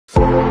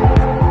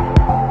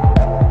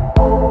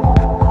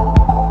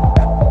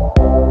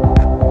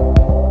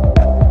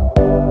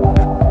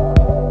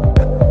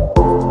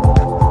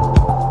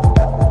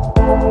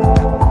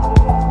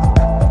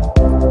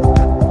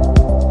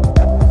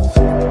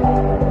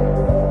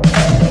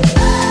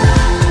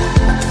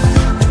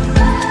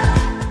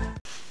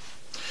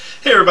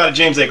everybody,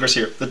 James Akers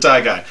here, the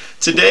tie guy.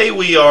 Today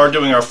we are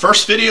doing our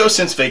first video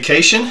since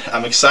vacation.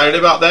 I'm excited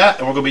about that,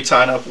 and we're going to be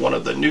tying up one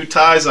of the new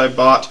ties I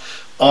bought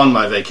on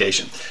my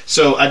vacation.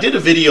 So I did a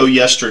video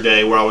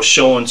yesterday where I was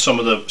showing some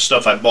of the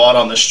stuff I bought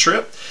on this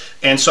trip,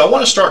 and so I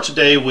want to start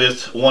today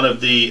with one of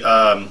the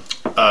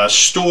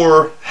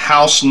store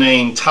house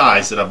name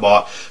ties that I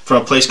bought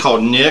from a place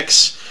called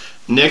Nick's.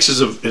 Nick's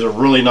is a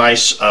really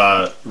nice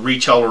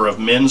retailer of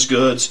men's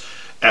goods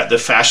at the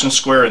Fashion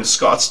Square in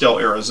Scottsdale,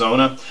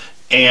 Arizona.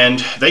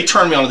 And they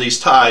turned me onto these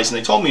ties, and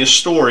they told me a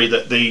story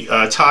that the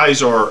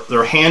ties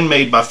they're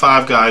handmade by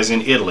 5 guys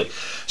in Italy.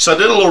 So I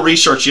did a little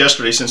research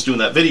yesterday since doing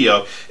that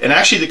video, and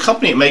actually the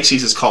company that makes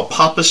these is called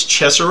Papis,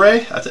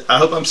 Cesare. I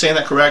hope I'm saying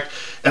that correct.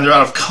 And they're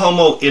out of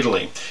Como,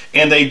 Italy.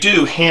 And they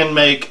do hand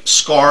make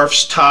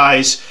scarves,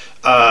 ties,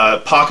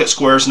 pocket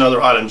squares and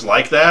other items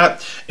like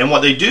that. And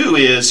what they do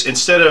is,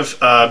 instead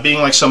of being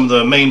like some of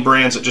the main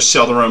brands that just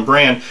sell their own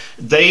brand,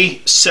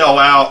 they sell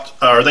out,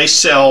 or they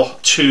sell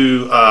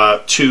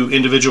to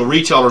individual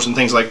retailers and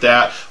things like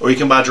that, or you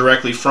can buy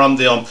directly from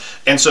them.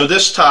 And so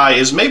this tie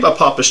is made by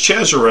Papis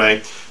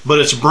Cesare, but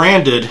it's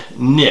branded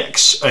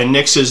Nick's, and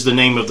Nick's is the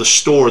name of the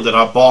store that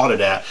I bought it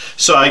at.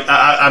 So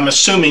I'm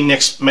assuming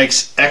Nick's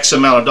makes X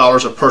amount of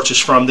dollars a purchase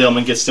from them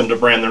and gets them to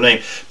brand their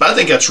name. But I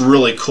think that's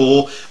really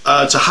cool.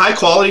 It's a high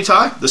quality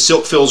tie. The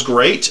silk feels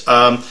great.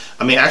 I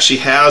mean, it actually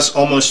has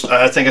almost,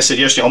 I think I said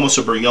yesterday, almost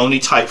a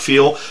Brioni type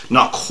feel.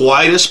 Not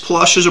quite as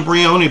plush as a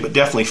Brioni, but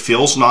definitely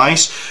feels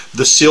nice.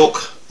 The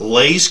silk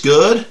lays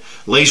good.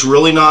 Lays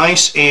really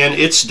nice, and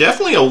it's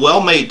definitely a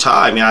well-made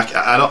tie. I mean,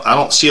 I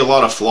don't see a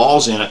lot of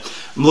flaws in it.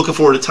 I'm looking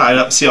forward to tying it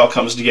up and see how it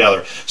comes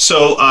together.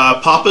 So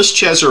Papis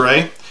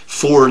Cesare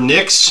for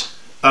Nick's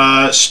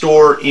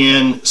store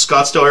in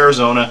Scottsdale,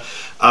 Arizona,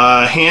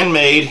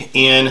 handmade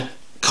in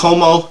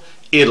Como,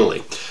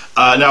 Italy.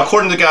 Now,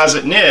 according to the guys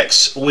at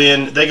Nick's,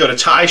 when they go to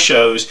tie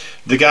shows,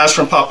 the guys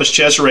from Papis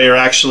Cesare are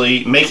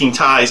actually making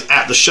ties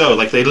at the show.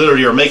 Like, they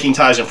literally are making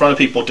ties in front of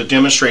people to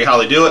demonstrate how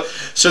they do it.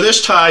 So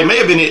this tie may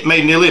have been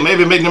made in Italy,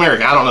 maybe made in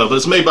America, I don't know, but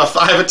it's made by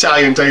 5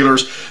 Italian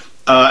tailors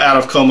out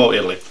of Como,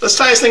 Italy. Let's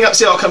tie this thing up,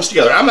 see how it comes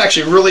together. I'm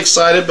actually really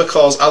excited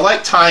because I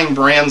like tying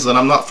brands that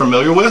I'm not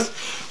familiar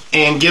with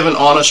and giving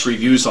honest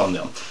reviews on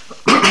them.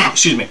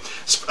 Excuse me.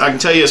 I can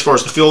tell you, as far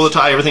as the feel of the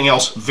tie, everything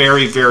else,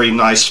 very, very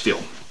nice feel.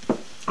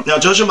 Now,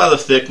 judging by the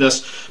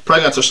thickness,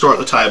 probably got to start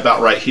the tie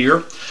about right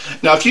here.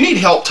 Now, if you need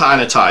help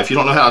tying a tie, if you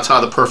don't know how to tie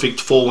the perfect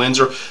full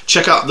Windsor,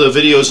 check out the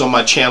videos on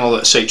my channel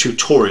that say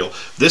tutorial.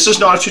 This is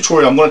not a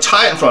tutorial. I'm going to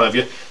tie it in front of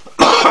you.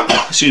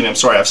 Excuse me, I'm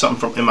sorry, I have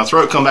something in my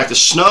throat. Come back to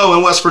snow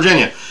in West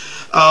Virginia.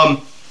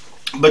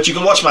 But you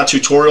can watch my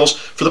tutorials.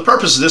 For the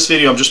purpose of this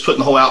video, I'm just putting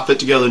the whole outfit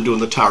together and doing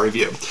the tie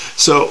review.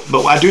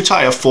 But I do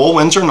tie a full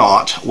Windsor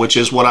knot, which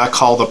is what I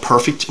call the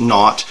perfect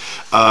knot.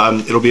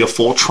 It'll be a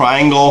full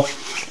triangle.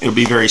 It'll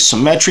be very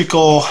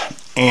symmetrical,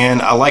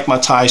 and I like my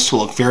ties to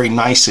look very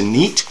nice and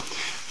neat,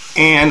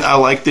 and I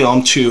like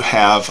them to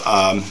have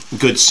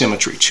good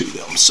symmetry to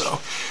them. So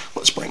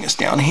let's bring this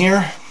down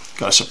here.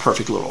 Got us a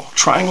perfect little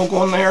triangle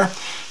going there.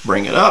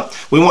 Bring it up.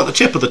 We want the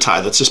tip of the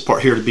tie, that's this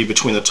part here, to be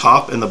between the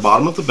top and the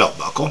bottom of the belt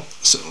buckle.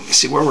 So let me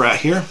see where we're at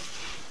here.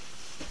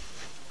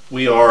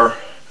 We are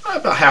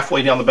about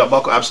halfway down the belt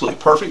buckle, absolutely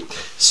perfect.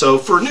 So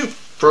for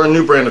a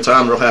new brand of tie,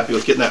 I'm real happy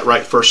with getting that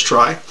right first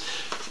try.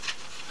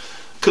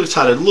 Could have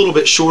tied it a little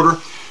bit shorter,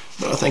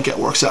 but I think that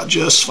works out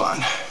just fine.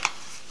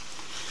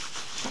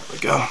 There we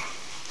go.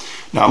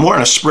 Now, I'm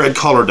wearing a spread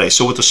collar day,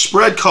 so with the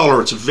spread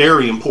collar, it's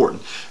very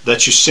important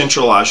that you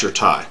centralize your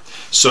tie.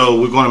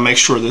 So we're going to make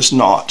sure this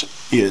knot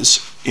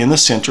is in the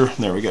center.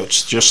 There we go,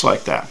 just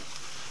like that.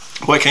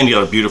 Boy, it came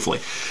together beautifully.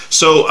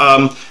 So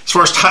as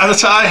far as tying the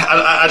tie,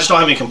 I just don't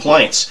have any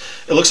complaints.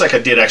 It looks like I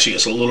did actually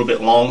just a little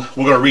bit long.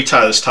 We're going to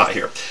retie this tie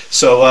here.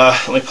 So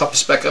let me pop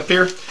this back up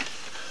here.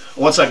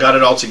 Once I got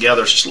it all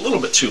together, it's just a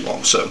little bit too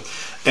long. So,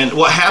 and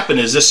what happened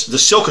is the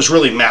silk is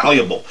really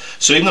malleable.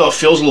 So even though it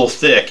feels a little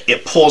thick,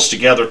 it pulls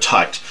together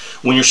tight.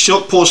 When your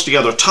silk pulls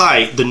together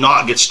tight, the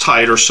knot gets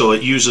tighter, so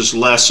it uses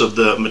less of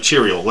the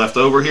material left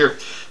over here.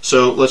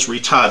 So let's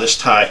retie this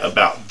tie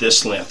about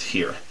this length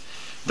here.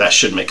 That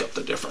should make up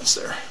the difference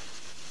there.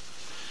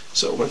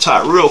 So we're going to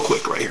tie it real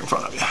quick right here in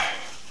front of you.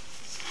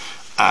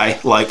 I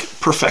like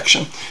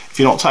perfection. If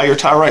you don't tie your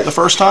tie right the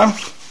first time,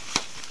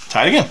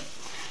 tie it again.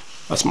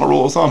 That's my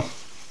rule of thumb.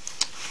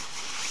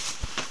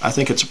 I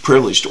think it's a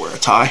privilege to wear a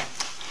tie,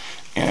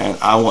 and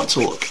I want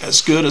to look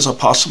as good as I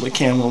possibly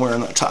can when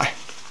wearing that tie.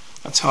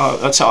 That's how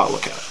I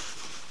look at it.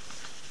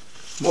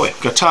 Boy,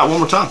 got to tie it one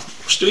more time.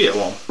 We're still yet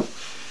long.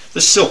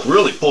 This silk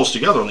really pulls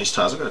together on these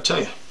ties, I got to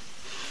tell you.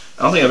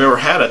 I don't think I've ever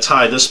had a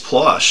tie this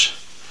plush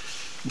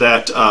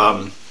that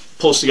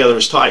pulls together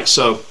as tight.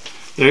 So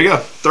there you go.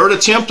 Third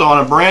attempt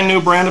on a brand new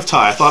brand of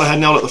tie. I thought I had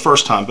nailed it the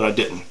first time, but I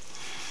didn't.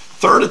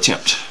 Third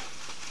attempt.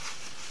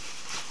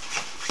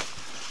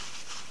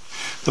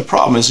 The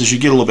problem is, as you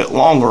get a little bit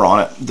longer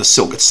on it, the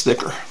silk gets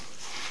thicker.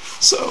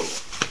 So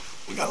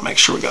we got to make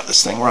sure we got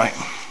this thing right.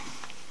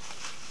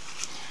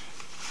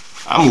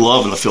 I'm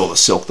loving the feel of the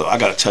silk, though. I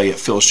got to tell you, it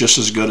feels just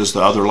as good as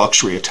the other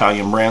luxury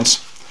Italian brands.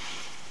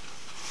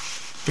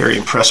 Very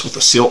impressed with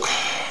the silk.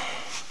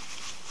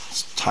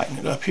 Let's tighten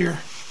it up here.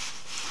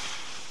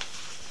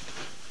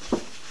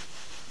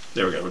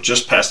 There we go, we're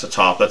just past the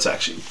top. That's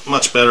actually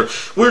much better.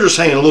 We're just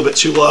hanging a little bit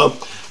too low,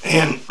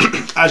 and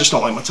I just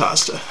don't like my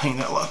ties to hang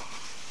that low.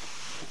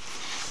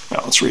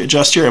 Now let's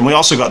readjust here, and we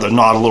also got the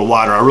knot a little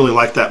wider. I really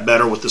like that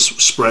better with this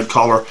spread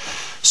collar.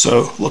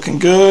 So looking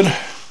good.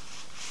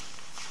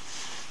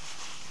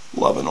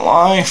 Loving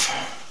life.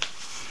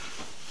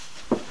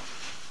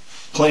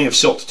 Plenty of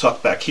silk to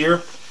tuck back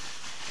here.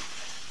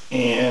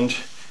 And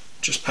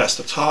just past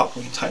the top,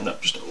 we can tighten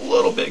up just a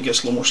little bit,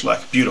 gets a little more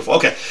slack. Beautiful.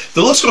 Okay,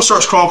 the look's gonna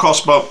start crawling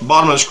across the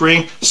bottom of the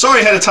screen. Sorry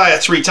I had to tie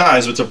it 3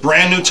 times, but it's a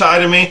brand new tie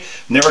to me.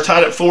 Never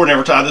tied it before,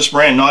 never tied this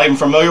brand, not even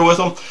familiar with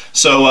them.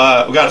 So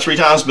we got it 3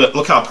 times, but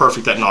look how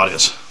perfect that knot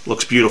is.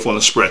 Looks beautiful in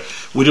the spread.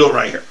 We do it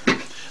right here.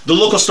 The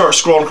look will start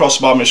scrolling across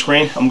the bottom of the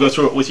screen. I'm gonna go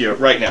through it with you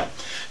right now.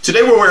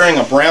 Today we're wearing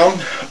a brown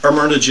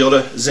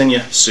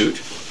Zegna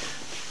Suit.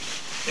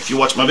 If you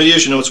watch my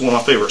videos, you know it's one of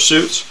my favorite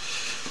suits.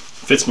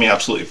 Fits me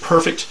absolutely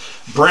perfect.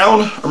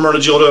 Brown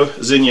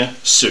Zegna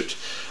Suit.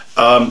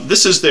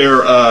 This is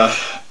their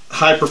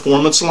high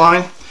performance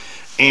line,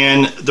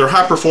 and their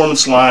high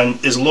performance line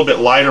is a little bit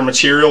lighter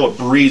material. It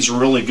breathes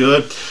really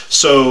good.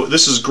 So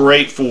this is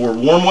great for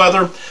warm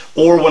weather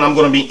or when I'm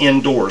going to be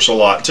indoors a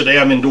lot. Today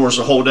I'm indoors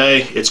the whole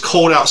day. It's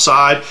cold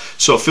outside,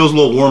 so it feels a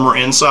little warmer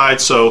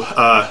inside. So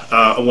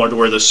I wanted to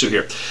wear this suit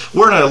here.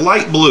 Wearing a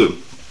light blue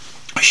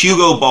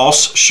Hugo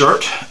Boss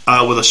shirt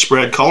with a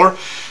spread collar.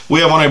 We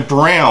have on a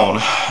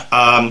brown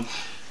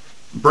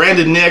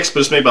branded next, but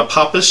it's made by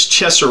Papis,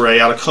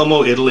 Cesare out of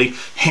Como, Italy.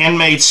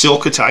 Handmade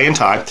silk Italian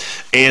tie.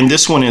 And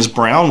this one is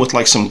brown with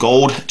like some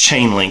gold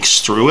chain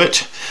links through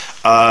it.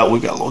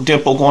 We've got a little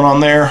dimple going on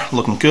there,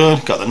 looking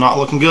good. Got the knot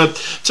looking good.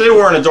 Today we're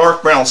wearing a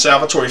dark brown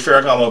Salvatore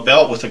Ferragamo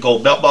belt with a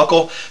gold belt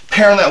buckle.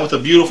 Pairing that with a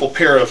beautiful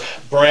pair of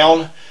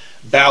brown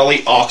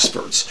Bally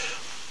Oxfords.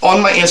 On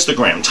my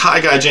Instagram,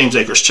 Tie Guy James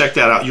Akers, check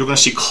that out. You're going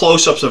to see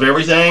close-ups of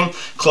everything,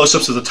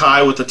 close-ups of the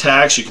tie with the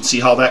tags. You can see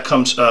how that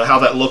comes, how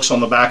that looks on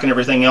the back and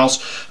everything else.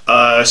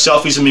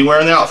 Selfies of me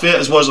wearing the outfit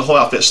as well as the whole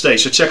outfit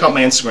stage. So check out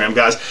my Instagram,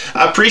 guys.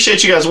 I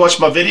appreciate you guys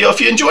watching my video.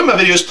 If you enjoy my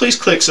videos, please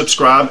click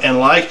subscribe and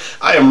like.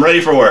 I am ready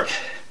for work.